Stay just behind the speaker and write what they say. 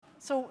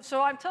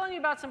So I'm telling you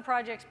about some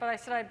projects, but I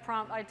said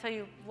I'd tell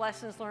you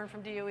lessons learned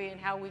from DOE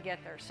and how we get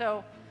there.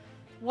 So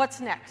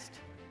what's next?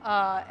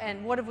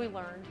 And what have we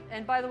learned?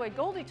 And by the way,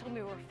 Goldie told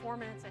me we're 4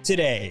 minutes ahead.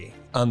 Today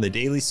on the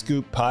Daily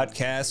Scoop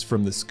podcast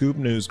from the Scoop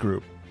News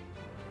Group,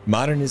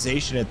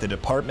 modernization at the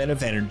Department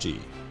of Energy.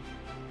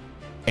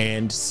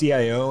 And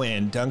CIO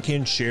Ann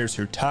Duncan shares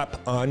her top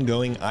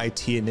ongoing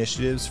IT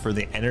initiatives for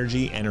the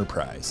energy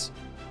enterprise.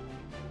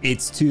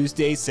 It's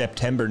Tuesday,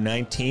 September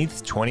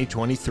 19th,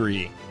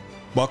 2023.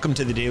 Welcome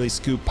to the Daily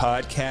Scoop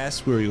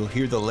podcast, where you'll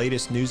hear the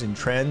latest news and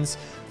trends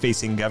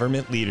facing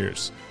government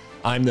leaders.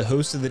 I'm the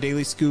host of the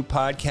Daily Scoop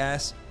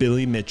podcast,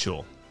 Billy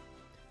Mitchell.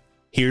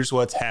 Here's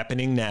what's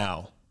happening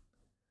now.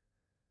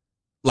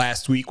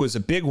 Last week was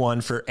a big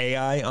one for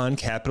AI on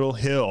Capitol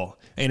Hill.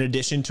 In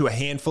addition to a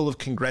handful of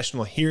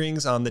congressional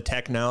hearings on the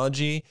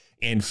technology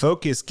and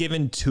focus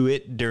given to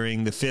it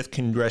during the 5th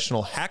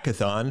Congressional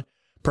Hackathon,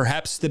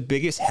 perhaps the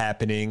biggest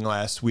happening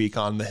last week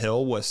on the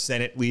Hill was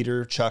Senate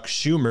Leader Chuck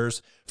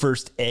Schumer's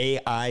first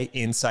AI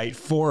Insight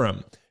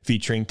Forum,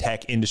 featuring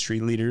tech industry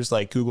leaders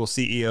like Google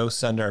CEO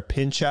Sundar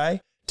Pichai,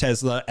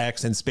 Tesla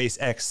X and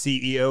SpaceX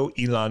CEO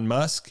Elon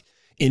Musk,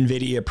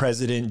 NVIDIA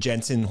President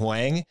Jensen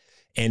Huang,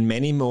 and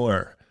many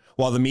more.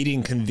 While the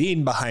meeting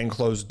convened behind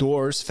closed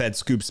doors,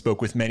 FedScoop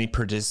spoke with many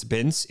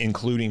participants,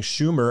 including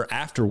Schumer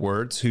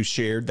afterwards, who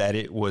shared that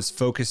it was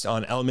focused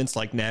on elements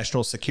like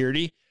national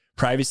security,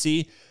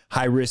 privacy,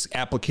 high-risk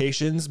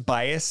applications,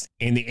 bias,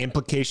 and the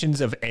implications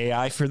of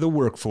AI for the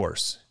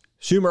workforce.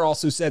 Schumer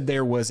also said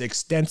there was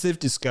extensive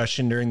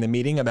discussion during the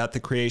meeting about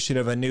the creation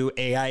of a new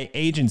AI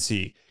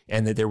agency,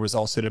 and that there was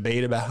also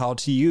debate about how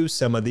to use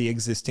some of the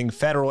existing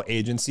federal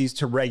agencies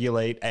to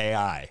regulate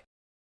AI.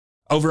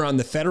 Over on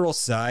the federal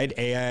side,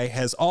 AI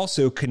has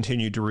also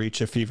continued to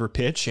reach a fever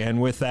pitch,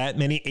 and with that,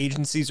 many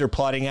agencies are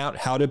plotting out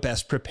how to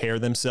best prepare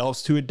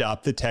themselves to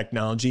adopt the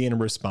technology in a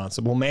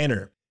responsible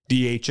manner.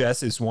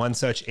 DHS is one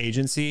such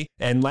agency,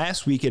 and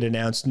last week it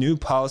announced new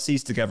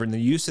policies to govern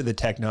the use of the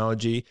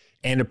technology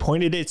and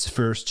appointed its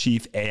first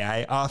chief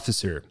AI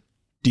officer.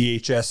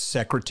 DHS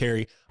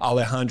Secretary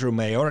Alejandro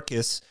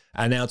Mayorkas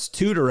announced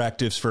 2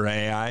 directives for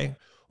AI,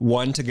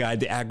 one to guide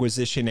the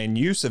acquisition and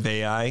use of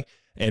AI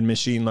and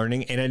machine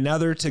learning, and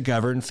another to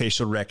govern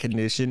facial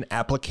recognition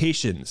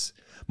applications.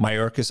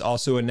 Mayorkas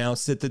also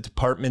announced that the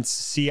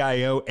department's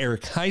CIO,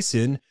 Eric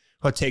Hyson,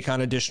 will take on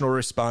additional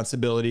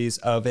responsibilities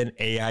of an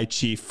AI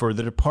chief for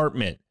the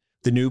department.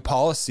 The new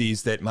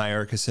policies that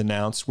Mayorkas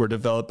announced were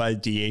developed by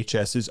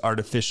DHS's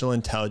Artificial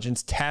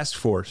Intelligence Task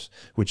Force,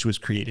 which was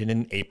created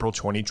in April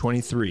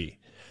 2023.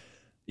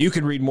 You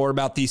can read more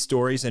about these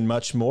stories and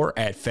much more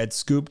at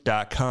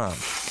fedscoop.com.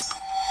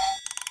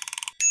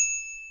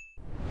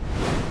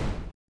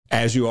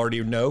 As you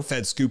already know,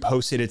 FedScoop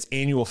hosted its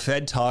annual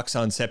Fed Talks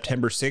on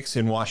September 6th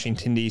in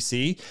Washington,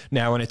 D.C.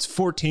 Now in its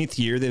 14th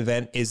year, the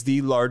event is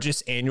the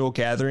largest annual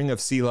gathering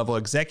of C-level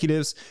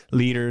executives,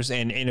 leaders,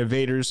 and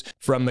innovators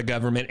from the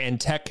government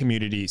and tech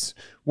communities.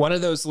 One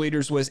of those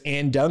leaders was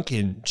Ann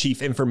Duncan,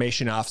 Chief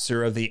Information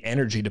Officer of the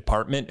Energy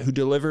Department, who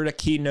delivered a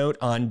keynote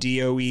on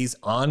DOE's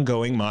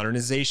ongoing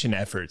modernization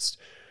efforts.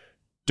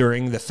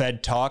 During the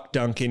Fed Talk,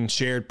 Duncan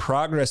shared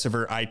progress of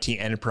her IT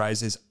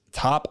enterprise's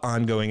top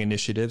ongoing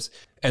initiatives,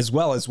 as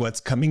well as what's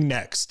coming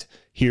next.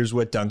 Here's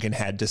what Duncan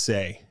had to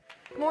say.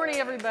 Good morning,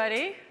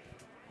 everybody.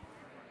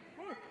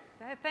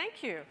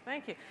 Thank you.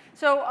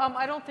 So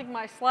I don't think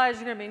my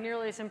slides are going to be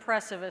nearly as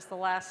impressive as the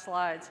last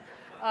slides.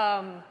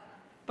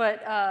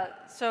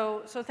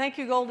 So thank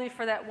you, Goldie,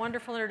 for that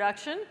wonderful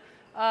introduction.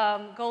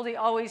 Goldie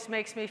always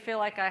makes me feel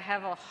like I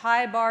have a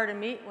high bar to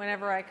meet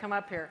whenever I come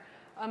up here.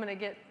 I'm going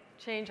to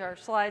change our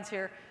slides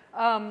here.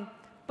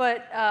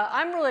 But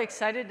I'm really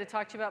excited to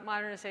talk to you about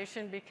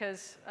modernization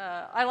because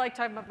I like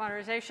talking about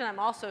modernization. I'm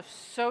also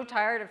so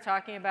tired of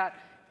talking about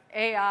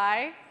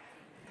AI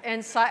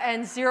and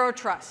zero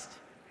trust,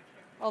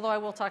 although I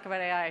will talk about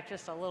AI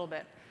just a little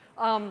bit.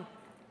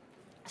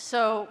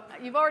 So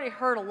you've already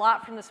heard a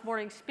lot from this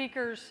morning's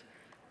speakers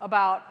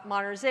about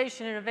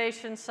modernization,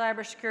 innovation,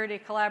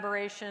 cybersecurity,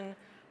 collaboration,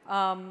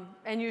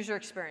 and user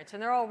experience.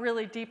 And they're all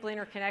really deeply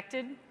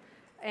interconnected.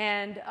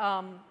 And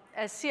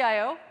as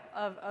CIO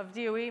of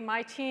DOE,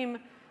 my team's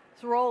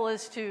role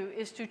is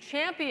to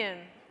champion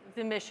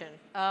the mission.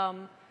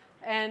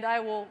 And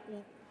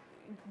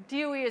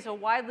DOE is a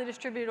widely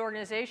distributed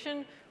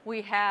organization.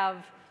 We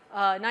have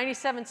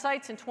 97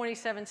 sites in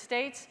 27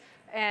 states.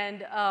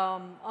 And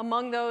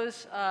among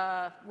those,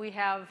 I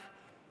have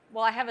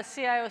a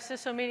CIO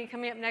CISO meeting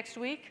coming up next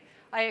week.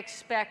 I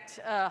expect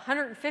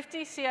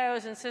 150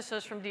 CIOs and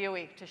CISOs from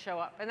DOE to show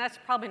up. And that's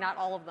probably not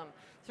all of them.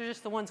 They're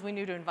just the ones we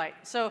knew to invite.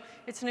 So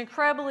it's an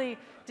incredibly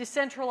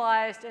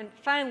decentralized, and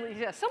finally,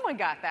 yeah, someone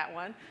got that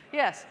one.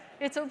 Yes,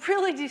 it's a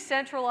really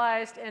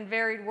decentralized and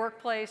varied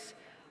workplace.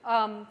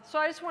 So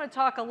I just want to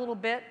talk a little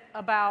bit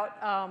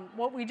about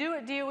what we do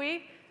at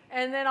DOE,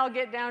 and then I'll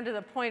get down to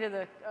the point of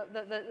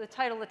the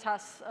title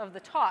of the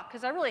talk,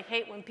 because I really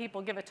hate when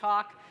people give a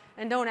talk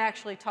and don't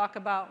actually talk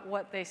about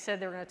what they said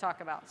they were going to talk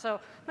about. So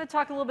I'm going to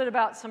talk a little bit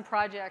about some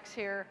projects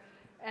here,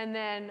 and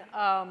then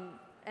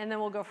and then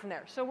we'll go from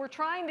there. So we're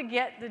trying to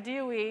get the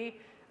DOE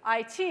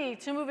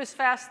IT to move as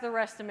fast as the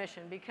rest of the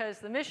mission, because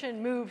the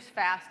mission moves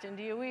fast in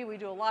DOE. We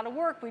do a lot of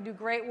work, we do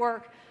great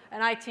work,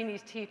 and IT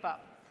needs to keep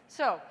up.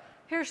 So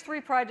here's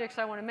 3 projects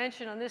I want to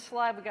mention on this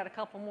slide. We've got a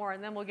couple more,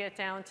 and then we'll get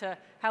down to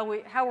how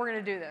we're going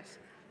to do this.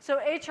 So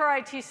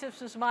HRIT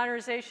systems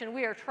modernization,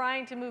 we are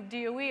trying to move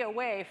DOE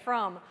away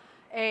from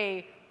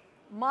a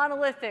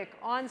monolithic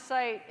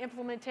on-site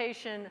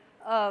implementation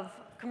of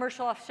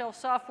commercial off-the-shelf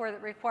software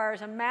that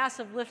requires a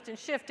massive lift and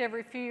shift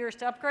every few years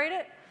to upgrade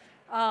it,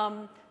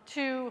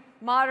 to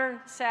modern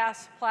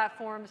SaaS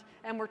platforms,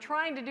 and we're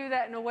trying to do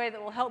that in a way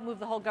that will help move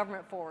the whole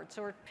government forward.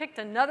 So we've picked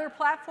another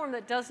platform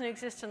that doesn't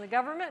exist in the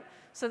government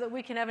so that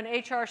we can have an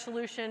HR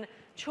solution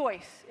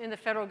choice in the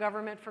federal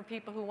government for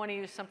people who want to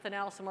use something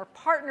else, and we're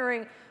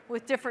partnering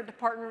with different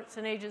departments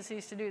and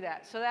agencies to do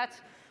that. So that's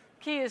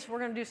key, is we're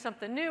going to do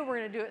something new, we're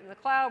going to do it in the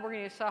cloud, we're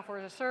going to use software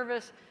as a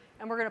service,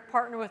 and we're going to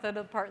partner with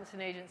other departments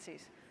and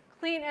agencies.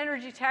 Clean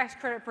energy tax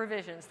credit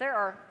provisions. There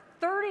are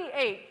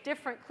 38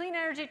 different clean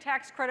energy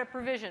tax credit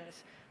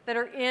provisions that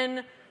are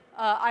in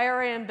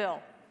IRA and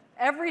bill.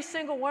 Every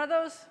single one of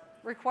those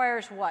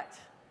requires what?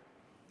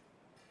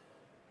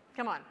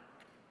 Come on.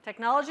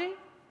 Technology?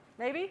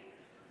 Maybe?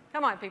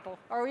 Come on, people.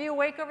 Are you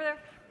awake over there?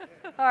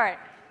 All right.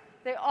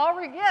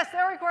 Yes, they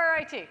all require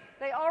IT.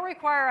 They all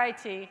require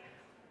IT,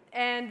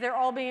 and they're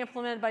all being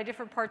implemented by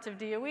different parts of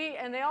DOE,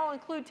 and they all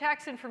include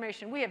tax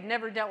information. We have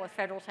never dealt with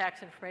federal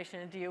tax information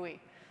in DOE.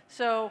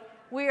 So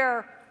we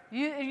are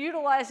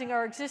utilizing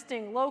our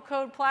existing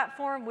low-code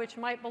platform, which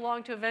might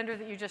belong to a vendor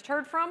that you just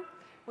heard from.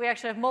 We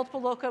actually have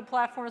multiple low-code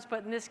platforms,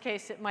 but in this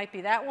case, it might be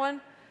that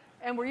one.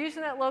 And we're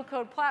using that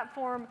low-code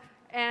platform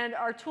and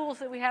our tools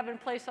that we have in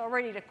place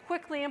already to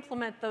quickly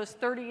implement those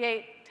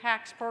 38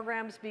 tax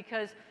programs,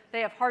 because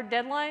they have hard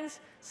deadlines,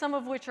 some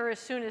of which are as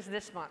soon as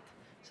this month.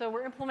 So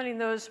we're implementing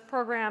those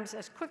programs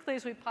as quickly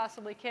as we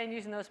possibly can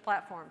using those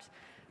platforms.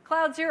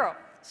 Cloud Zero.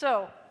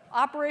 So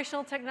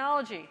operational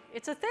technology,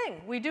 it's a thing.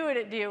 We do it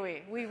at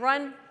DOE. We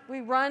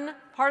run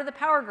part of the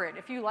power grid.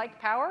 If you like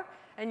power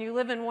and you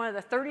live in one of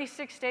the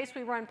 36 states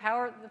we run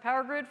the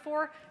power grid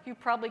for, you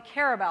probably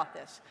care about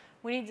this.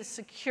 We need to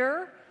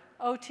secure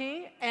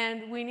OT,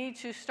 and we need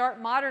to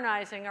start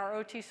modernizing our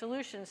OT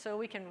solutions so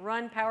we can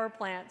run power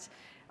plants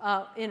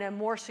in a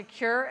more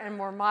secure and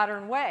more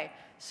modern way.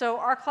 So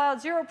our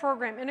Cloud Zero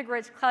program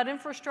integrates cloud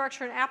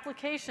infrastructure and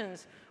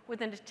applications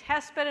within a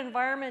testbed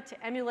environment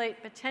to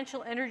emulate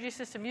potential energy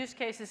system use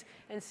cases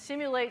and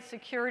simulate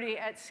security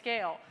at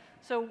scale.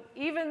 So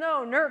even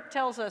though NERC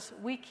tells us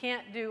we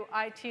can't do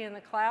IT in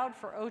the cloud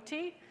for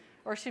OT,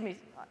 or excuse me,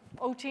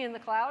 OT in the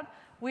cloud,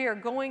 we are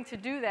going to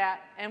do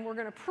that, and we're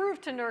going to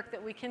prove to NERC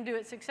that we can do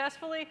it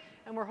successfully,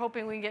 and we're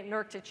hoping we can get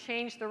NERC to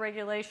change the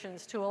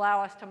regulations to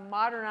allow us to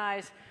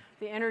modernize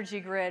the energy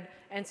grid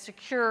and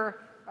secure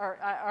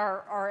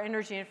our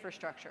energy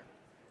infrastructure.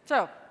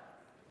 So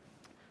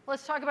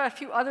let's talk about a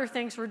few other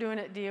things we're doing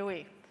at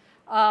DOE.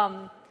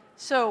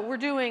 So we're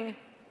doing,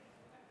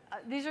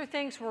 these are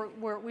things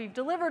we've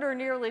delivered or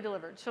nearly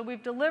delivered. So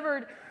we've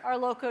delivered our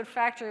low-code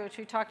factory, which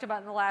we talked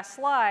about in the last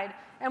slide,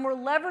 and we're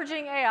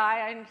leveraging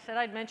AI. I said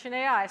I'd mention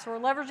AI. So we're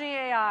leveraging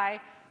AI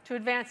to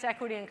advance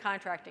equity in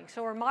contracting.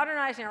 So we're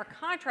modernizing our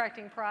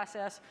contracting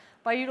process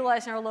by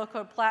utilizing our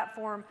low-code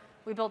platform.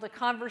 We built a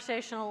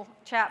conversational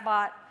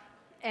chatbot,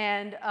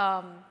 and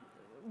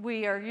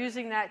we are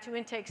using that to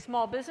intake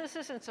small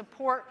businesses and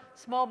support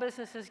small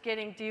businesses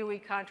getting DOE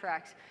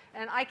contracts.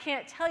 And I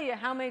can't tell you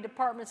how many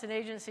departments and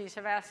agencies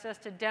have asked us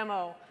to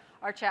demo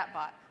our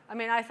chatbot. I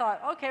mean, I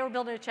thought, okay, we're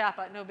building a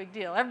chatbot, no big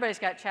deal. Everybody's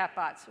got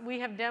chatbots. We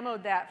have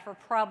demoed that for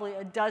probably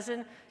a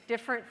dozen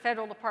different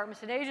federal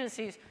departments and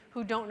agencies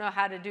who don't know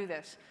how to do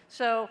this.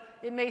 So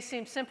it may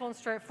seem simple and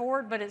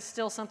straightforward, but it's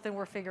still something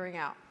we're figuring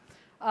out.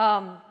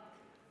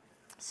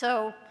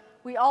 So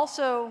we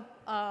also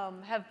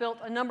have built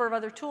a number of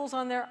other tools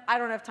on there. I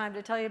don't have time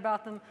to tell you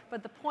about them,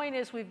 but the point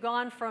is we've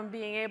gone from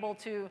being able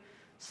to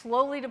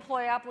slowly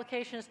deploy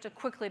applications to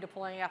quickly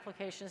deploying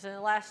applications. In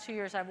the last 2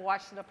 years, I've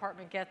watched the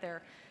department get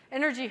there.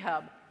 Energy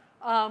Hub.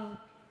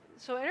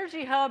 So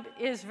Energy Hub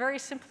is very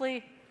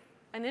simply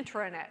an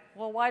intranet.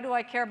 Well, why do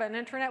I care about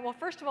an intranet? Well,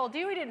 first of all,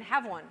 DOE didn't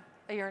have one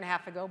a year and a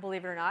half ago,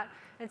 believe it or not.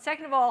 And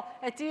second of all,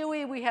 at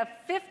DOE, we have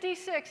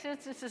 56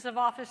 instances of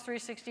Office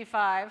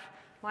 365.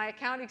 My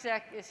account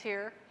exec is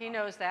here. He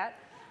knows that.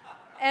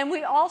 And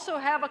we also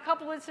have a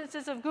couple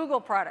instances of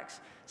Google products.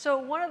 So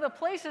one of the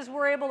places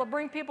we're able to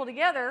bring people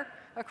together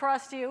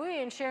across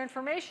DOE and share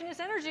information is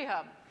Energy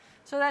Hub.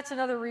 So that's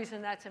another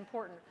reason that's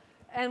important.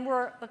 And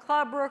we're the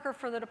cloud broker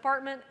for the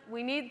department.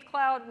 We need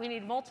cloud, we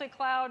need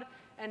multi-cloud,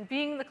 and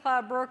being the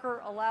cloud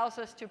broker allows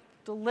us to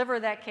deliver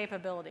that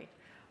capability.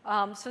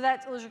 So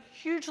those are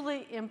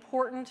hugely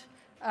important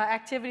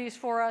activities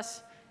for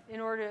us in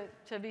order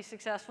to be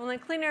successful. And then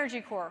Clean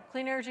Energy Core.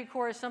 Clean Energy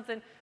Core is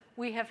something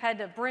we have had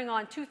to bring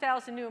on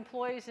 2,000 new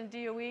employees in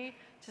DOE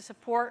to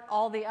support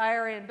all the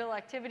IRA and bill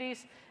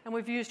activities, and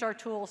we've used our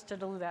tools to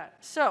do that.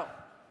 So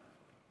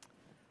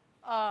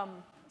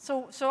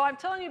So I'm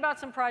telling you about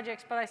some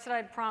projects, but I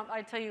said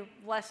I'd tell you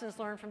lessons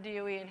learned from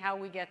DOE and how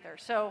we get there.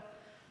 So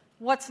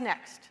what's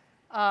next?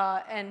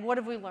 And what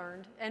have we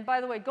learned? And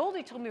by the way,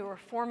 Goldie told me we're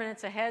 4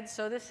 minutes ahead,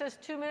 so this says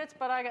 2 minutes,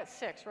 but I got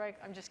 6, right?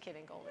 I'm just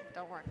kidding, Goldie,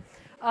 don't worry.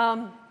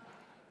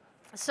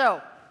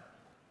 So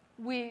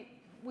we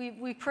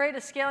create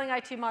a scaling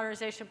IT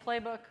modernization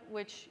playbook,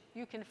 which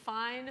you can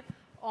find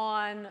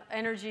on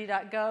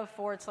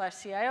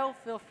energy.gov/CIO.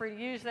 Feel free to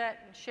use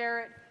that and share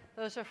it.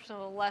 Those are some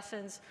of the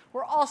lessons.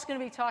 We're also going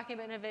to be talking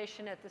about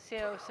innovation at the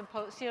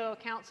CIO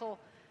Council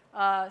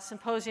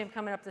Symposium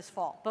coming up this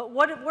fall. But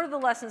what are the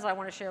lessons I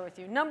want to share with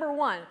you? Number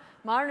one,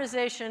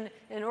 modernization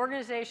in an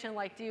organization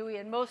like DOE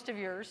and most of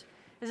yours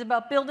is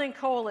about building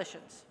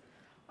coalitions.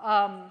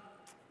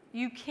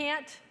 You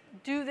can't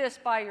do this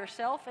by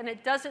yourself, and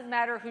it doesn't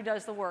matter who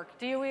does the work.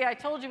 DOE, I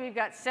told you we've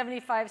got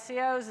 75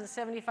 CIOs and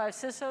 75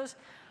 CISOs.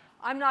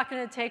 I'm not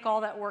going to take all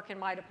that work in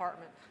my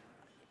department.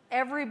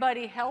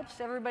 Everybody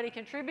helps, everybody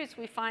contributes.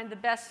 We find the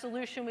best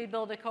solution, we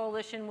build a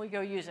coalition, we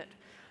go use it.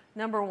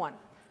 Number one.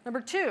 Number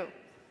two,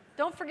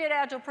 don't forget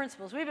Agile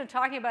principles. We've been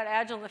talking about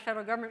Agile in the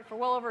federal government for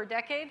well over a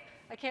decade.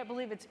 I can't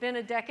believe it's been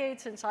a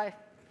decade since I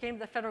came to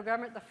the federal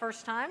government the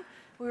first time.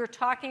 We were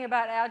talking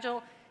about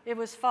Agile. It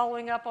was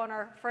following up on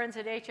our friends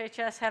at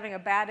HHS having a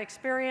bad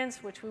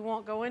experience, which we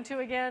won't go into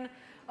again.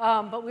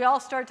 But we all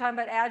started talking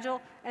about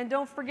Agile. And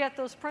don't forget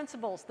those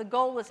principles. The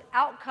goal is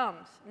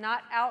outcomes,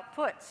 not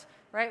outputs.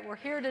 Right? We're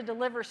here to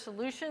deliver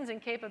solutions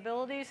and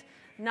capabilities,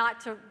 not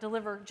to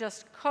deliver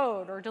just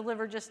code or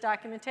deliver just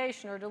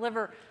documentation or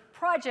deliver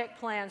project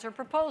plans or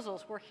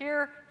proposals. We're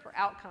here for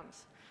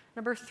outcomes.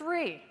 Number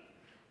three,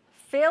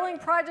 failing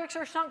projects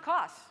are sunk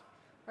costs.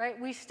 Right?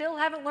 We still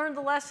haven't learned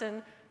the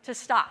lesson to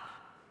stop.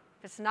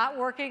 If it's not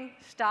working,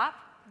 stop,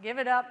 give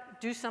it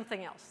up, do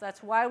something else.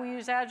 That's why we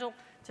use Agile,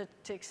 to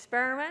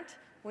experiment.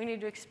 We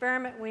need to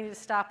experiment. We need to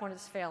stop when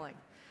it's failing.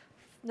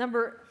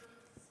 Number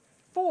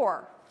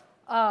four,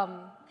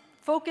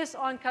 focus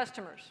on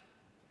customers,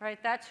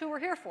 right? That's who we're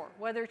here for,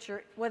 whether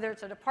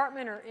it's a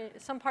department or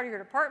some part of your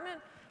department,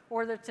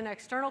 or whether it's an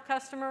external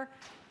customer.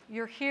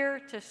 You're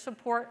here to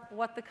support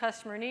what the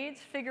customer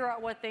needs, figure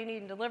out what they need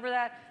and deliver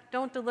that.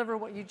 Don't deliver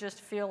what you just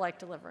feel like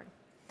delivering.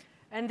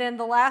 And then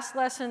the last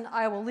lesson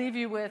I will leave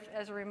you with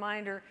as a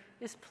reminder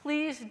is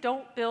please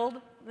don't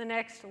build the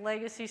next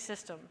legacy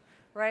system,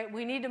 right?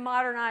 We need to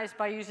modernize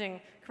by using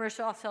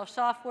commercial off-the-shelf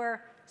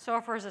software,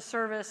 software as a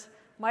service,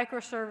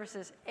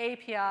 microservices,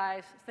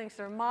 APIs, things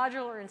that are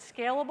modular and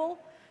scalable,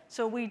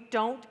 so we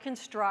don't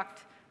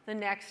construct the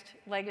next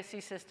legacy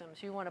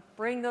systems. You want to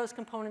bring those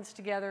components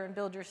together and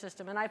build your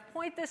system. And I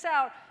point this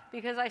out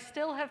because I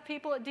still have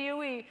people at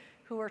DOE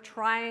who are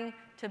trying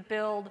to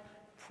build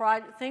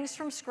things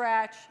from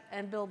scratch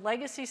and build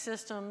legacy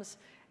systems,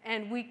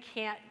 and we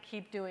can't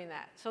keep doing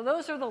that. So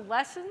those are the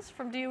lessons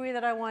from DOE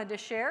that I wanted to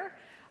share.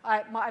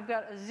 I've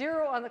got a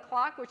 0 on the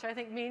clock, which I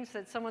think means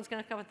that someone's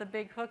going to come with the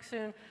big hook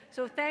soon.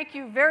 So thank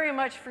you very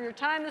much for your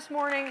time this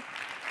morning,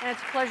 and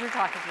it's a pleasure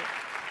talking to you.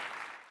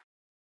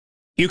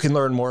 You can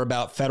learn more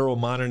about federal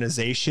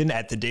modernization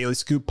at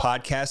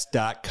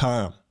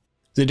thedailyscooppodcast.com.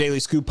 The Daily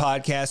Scoop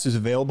podcast is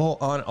available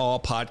on all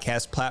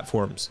podcast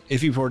platforms.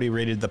 If you've already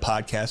rated the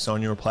podcast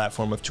on your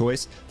platform of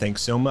choice,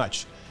 thanks so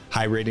much.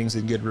 High ratings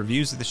and good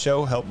reviews of the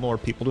show help more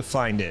people to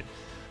find it.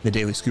 The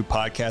Daily Scoop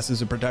podcast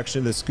is a production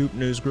of the Scoop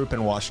News Group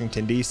in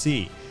Washington,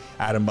 D.C.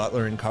 Adam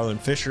Butler and Carlin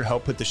Fisher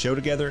help put the show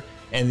together,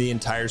 and the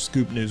entire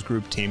Scoop News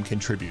Group team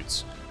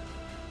contributes.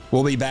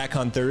 We'll be back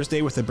on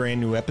Thursday with a brand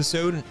new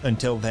episode.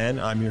 Until then,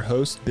 I'm your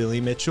host, Billy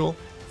Mitchell.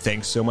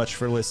 Thanks so much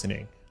for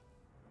listening.